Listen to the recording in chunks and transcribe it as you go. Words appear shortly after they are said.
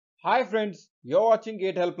Hi friends, you're watching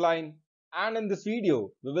GATE Helpline, and in this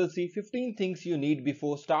video we will see 15 things you need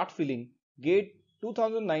before start filling GATE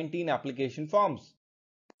 2019 application forms.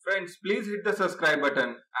 Friends, please hit the subscribe button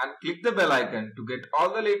and click the bell icon to get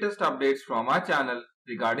all the latest updates from our channel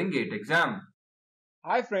regarding GATE exam.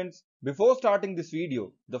 Hi friends, before starting this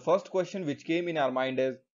video, the first question which came in our mind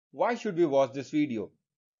is, why should we watch this video?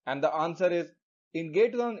 And the answer is, in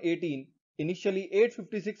GATE 2018, initially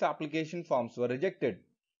 856 application forms were rejected,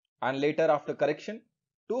 and later after correction,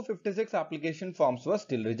 256 application forms were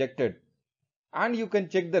still rejected. And you can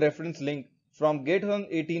check the reference link from GATE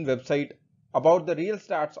 2018 website about the real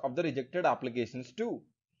stats of the rejected applications too.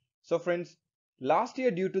 So friends, last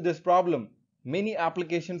year due to this problem, many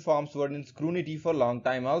application forms were in scrutiny for a long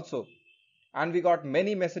time also, and we got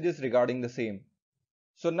many messages regarding the same.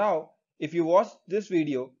 So now, if you watch this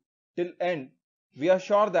video till end, we are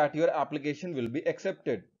sure that your application will be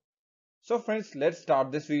accepted. So friends, let's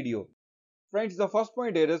start this video. Friends, the first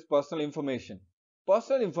point here is personal information.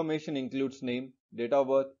 Personal information includes name, date of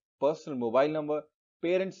birth, personal mobile number,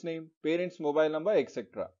 parents' name, parents' mobile number,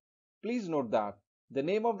 etc. Please note that the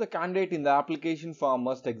name of the candidate in the application form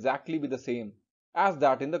must exactly be the same as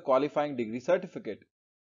that in the qualifying degree certificate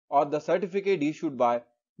or the certificate issued by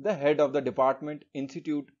the head of the department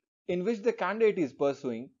institute in which the candidate is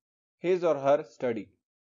pursuing his or her study.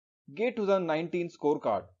 GATE 2019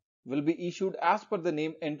 scorecard will be issued as per the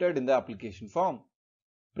name entered in the application form.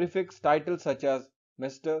 Prefix titles such as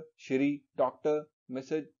Mr., Shri, Dr.,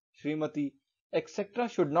 Mrs., Srimati, etc.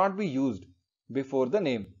 should not be used before the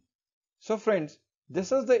name. So friends,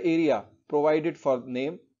 this is the area provided for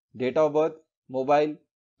name, date of birth, mobile,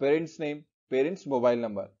 parent's name, parent's mobile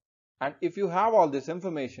number. And if you have all this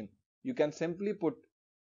information, you can simply put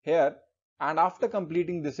here, and after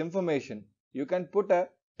completing this information, you can put a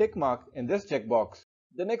tick mark in this checkbox.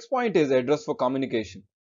 The next point is address for communication.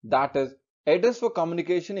 That is address for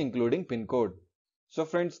communication including PIN code. So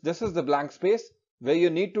friends, this is the blank space where you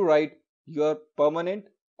need to write your permanent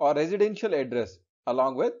or residential address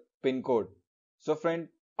along with PIN code. So friend,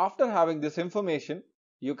 after having this information,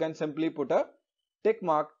 you can simply put a tick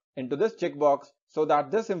mark into this checkbox so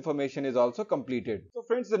that this information is also completed. So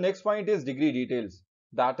friends, the next point is degree details.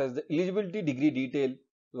 That is the eligibility degree detail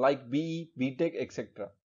like BE, BTech, etc.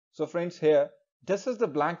 So friends, here this is the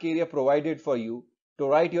blank area provided for you to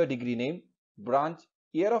write your degree name, branch,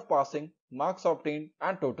 year of passing, marks obtained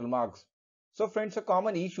and total marks. So friends, a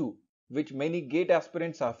common issue which many GATE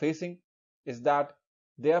aspirants are facing is that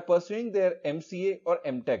they are pursuing their MCA or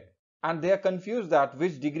MTech and they are confused that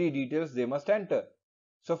which degree details they must enter.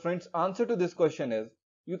 So friends, answer to this question is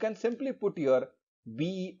you can simply put your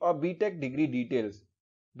BE or BTech degree details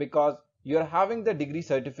because you are having the degree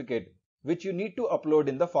certificate which you need to upload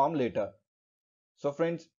in the form later. So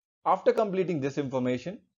friends, after completing this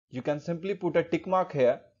information, you can simply put a tick mark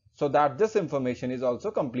here so that this information is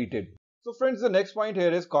also completed. So friends, the next point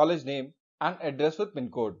here is college name and address with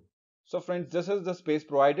PIN code. So friends, this is the space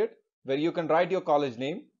provided where you can write your college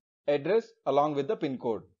name, address along with the PIN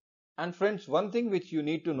code. And friends, one thing which you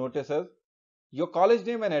need to notice is your college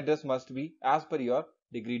name and address must be as per your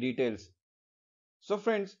degree details. So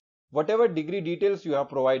friends, whatever degree details you have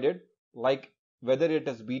provided, like whether it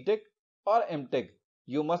is BTech or MTech,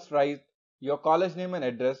 you must write your college name and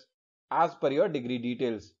address as per your degree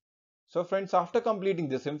details. So friends, after completing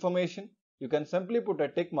this information, you can simply put a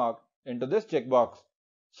tick mark into this checkbox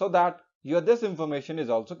so that this information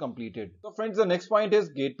is also completed. So friends, the next point is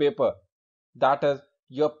GATE paper. That is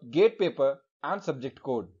your GATE paper and subject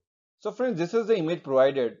code. So friends, this is the image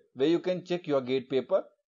provided where you can check your GATE paper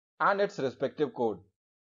and its respective code.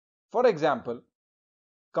 For example,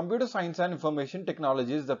 Computer Science and Information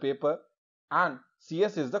Technology is the paper and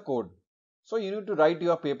CS is the code. So you need to write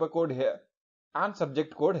your paper code here and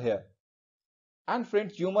subject code here. And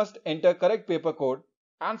friends, you must enter correct paper code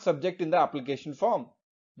and subject in the application form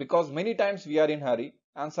because many times we are in hurry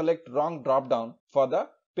and select wrong drop down for the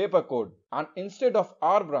paper code, and instead of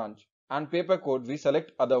our branch and paper code we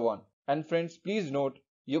select other one. And friends, please note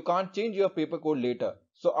you can't change your paper code later.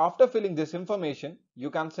 So after filling this information,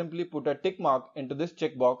 you can simply put a tick mark into this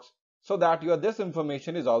checkbox so that this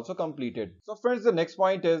information is also completed. So friends, the next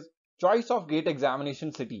point is choice of GATE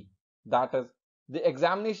examination city. That is the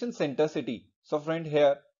examination center city. So friend,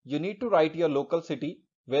 here you need to write your local city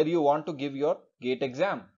where you want to give your GATE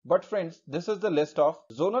exam. But friends, this is the list of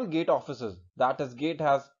zonal GATE offices. That is, GATE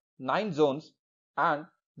has 9 zones and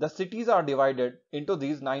the cities are divided into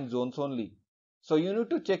these 9 zones only. So you need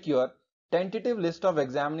to check your tentative list of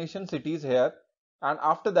examination cities here, and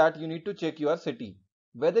after that you need to check your city,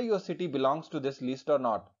 whether your city belongs to this list or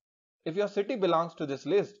not. If your city belongs to this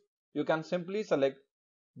list, you can simply select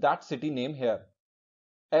that city name here.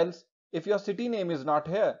 Else, if your city name is not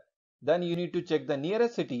here, then you need to check the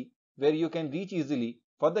nearest city where you can reach easily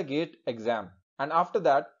for the GATE exam. And after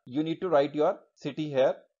that, you need to write your city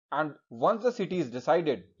here. And once the city is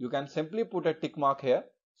decided, you can simply put a tick mark here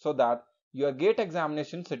so that your GATE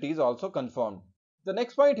examination city is also confirmed. The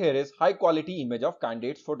next point here is high quality image of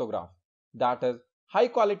candidate's photograph. That is, high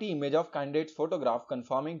quality image of candidate's photograph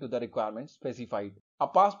conforming to the requirements specified. A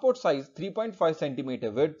passport size 3.5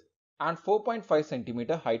 cm width and 4.5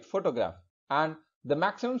 cm height photograph. And the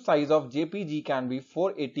maximum size of JPG can be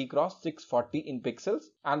 480 x 640 in pixels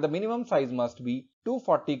and the minimum size must be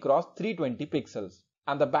 240 x 320 pixels.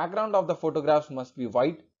 And the background of the photographs must be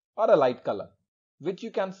white or a light color, which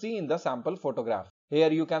you can see in the sample photograph.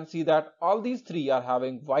 Here you can see that all these three are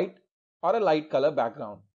having white or a light color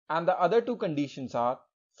background. And the other two conditions are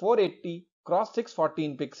 480 x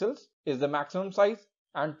 614 pixels is the maximum size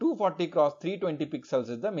and 240 x 320 pixels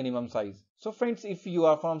is the minimum size. So friends, if you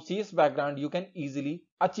are from CS background, you can easily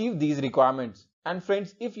achieve these requirements. And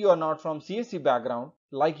friends, if you are not from CSE background,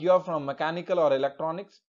 like you are from mechanical or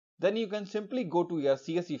electronics, then you can simply go to your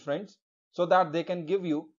CSE friends so that they can give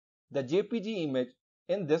you the JPG image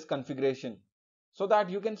in this configuration, so that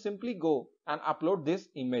you can simply go and upload this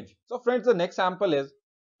image. So friends, the next sample is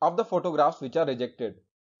of the photographs which are rejected.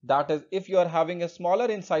 That is, if you are having a smaller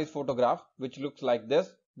in size photograph which looks like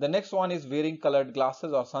this, the next one is wearing colored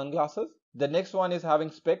glasses or sunglasses, the next one is having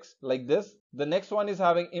specs like this, the next one is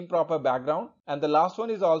having improper background, and the last one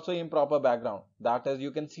is also improper background. That is,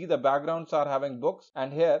 you can see the backgrounds are having books,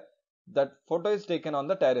 and here that photo is taken on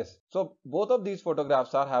the terrace. So both of these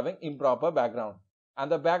photographs are having improper background, and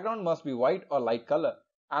the background must be white or light color.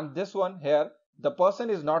 And this one here, the person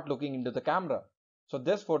is not looking into the camera, so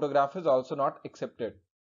this photograph is also not accepted.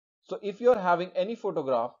 So if you are having any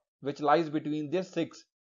photograph which lies between these six,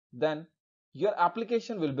 then your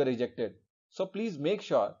application will be rejected. So please make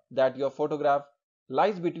sure that your photograph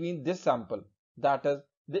lies between this sample, that is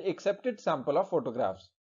the accepted sample of photographs.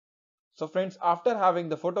 So friends, after having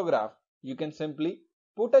the photograph, you can simply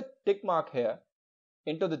put a tick mark here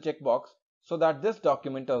into the checkbox so that this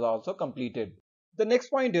document is also completed. The next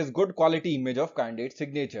point is good quality image of candidate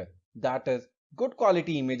signature. That is, good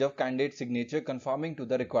quality image of candidate signature conforming to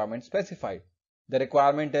the requirement specified. The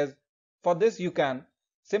requirement is, for this you can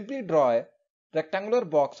simply draw a rectangular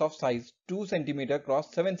box of size 2 cm x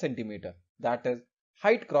 7 cm, that is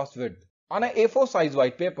height cross width, on a A4 size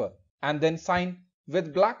white paper, and then sign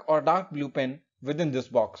with black or dark blue pen within this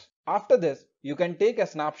box. After this, you can take a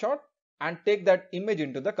snapshot and take that image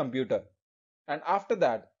into the computer. And after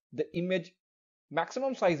that, the image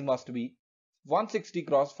maximum size must be 160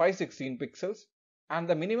 x 516 pixels and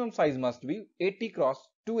the minimum size must be 80 x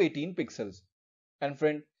 218 pixels. And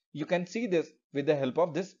friend, you can see this with the help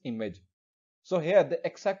of this image. So here the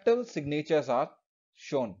acceptable signatures are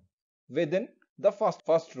shown within the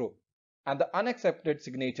first row and the unaccepted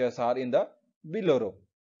signatures are in the below row.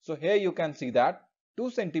 So here you can see that 2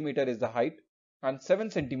 cm is the height and 7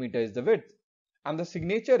 cm is the width, and the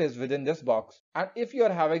signature is within this box. And if you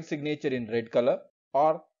are having signature in red color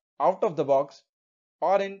or out of the box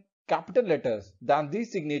or in capital letters, then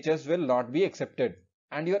these signatures will not be accepted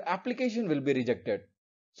and your application will be rejected.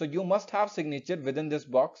 So you must have signature within this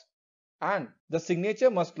box, and the signature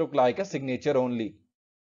must look like a signature only.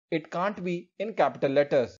 It can't be in capital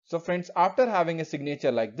letters. So friends, after having a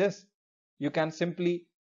signature like this, you can simply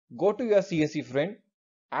go to your CSE friend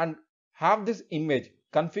and have this image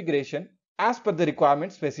configuration as per the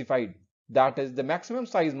requirement specified. That is, the maximum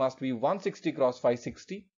size must be 160 x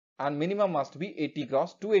 560 and minimum must be 80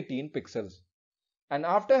 x 218 pixels. And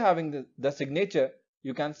after having the signature,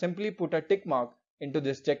 you can simply put a tick mark into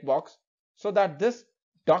this checkbox so that this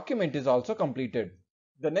document is also completed.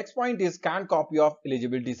 The next point is scanned copy of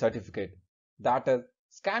eligibility certificate. That is,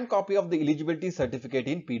 scan copy of the eligibility certificate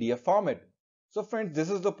in PDF format. So friends, this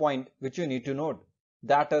is the point which you need to note.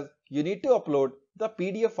 That is, you need to upload the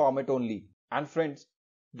PDF format only. And friends,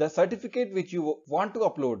 the certificate which you want to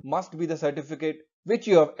upload must be the certificate which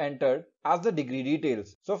you have entered as the degree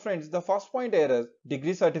details. So friends, the first point here is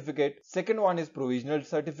degree certificate, second one is provisional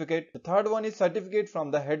certificate, the third one is certificate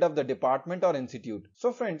from the head of the department or institute.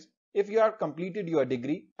 So friends, if you have completed your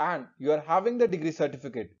degree and you are having the degree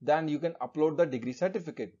certificate, then you can upload the degree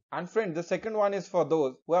certificate. And friends, the second one is for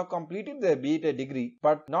those who have completed their BTech degree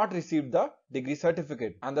but not received the degree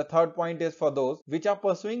certificate. And the third point is for those which are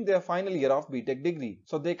pursuing their final year of BTech degree.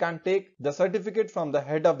 So they can take the certificate from the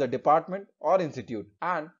head of the department or institute.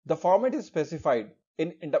 And the format is specified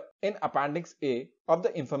in Appendix A of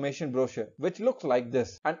the information brochure, which looks like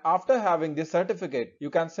this. And after having this certificate, you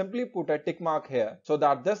can simply put a tick mark here so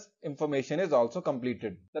that this information is also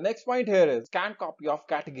completed. The next point here is scanned copy of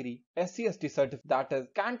category SC/ST certificate, that is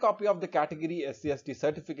scanned copy of the category SC/ST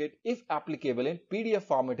certificate if applicable in PDF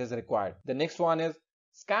format is required. The next one is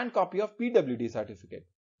scanned copy of PWD certificate,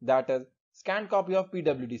 that is scanned copy of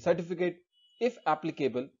PWD certificate if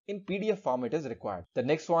applicable in PDF format is required. The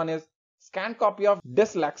next one is scanned copy of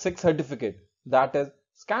dyslexic certificate, that is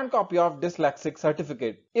scanned copy of dyslexic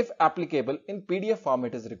certificate if applicable in PDF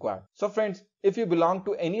format is required. So friends, if you belong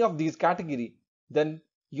to any of these category, then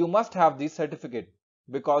you must have this certificate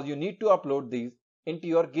because you need to upload these into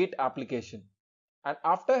your GATE application. And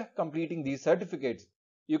after completing these certificates,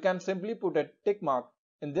 you can simply put a tick mark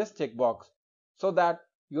in this checkbox so that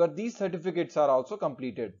these certificates are also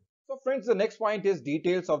completed. So friends, the next point is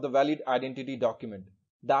details of the valid identity document,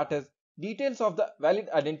 that is details of the valid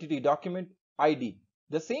identity document ID.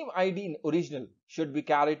 The same ID in original should be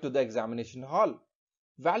carried to the examination hall.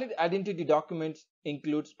 Valid identity documents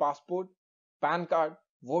includes passport, PAN card,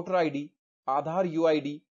 voter ID, Aadhaar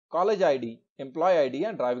UID, college ID, employee ID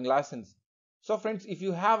and driving license. So friends, if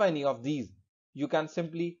you have any of these, you can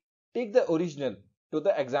simply take the original to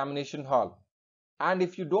the examination hall. And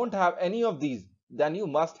if you don't have any of these, then you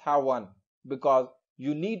must have one because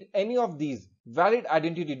you need any of these valid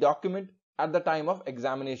identity document at the time of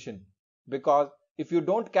examination, because if you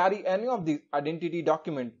don't carry any of these identity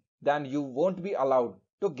document, then you won't be allowed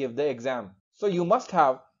to give the exam. So you must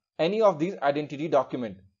have any of these identity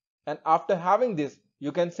document, and after having this,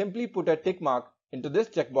 you can simply put a tick mark into this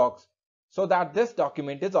checkbox so that this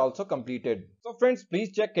document is also completed. So friends,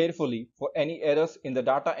 please check carefully for any errors in the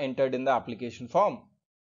data entered in the application form.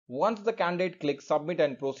 Once the candidate clicks submit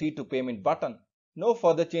and proceed to payment button, no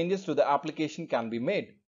further changes to the application can be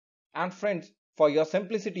made. And friends, for your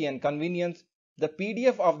simplicity and convenience, the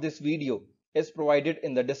PDF of this video is provided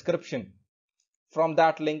in the description. From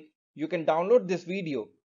that link, you can download this video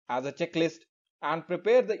as a checklist and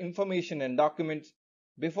prepare the information and documents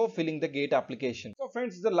before filling the GATE application. So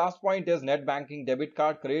friends, the last point is net banking, debit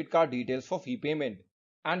card, credit card details for fee payment.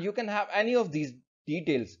 And you can have any of these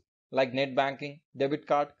details like net banking, debit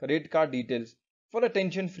card, credit card details for a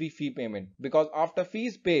tension-free fee payment, because after fee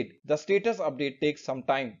is paid, the status update takes some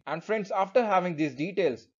time. And friends, after having these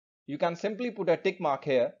details, you can simply put a tick mark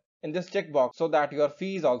here in this checkbox so that your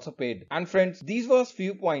fee is also paid. And friends, these were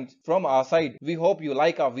few points from our side. We hope you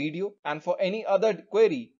like our video, and for any other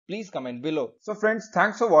query, please comment below. So friends,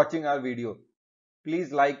 thanks for watching our video.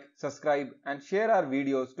 Please like, subscribe and share our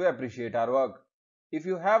videos to appreciate our work. If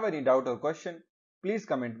you have any doubt or question, please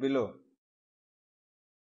comment below.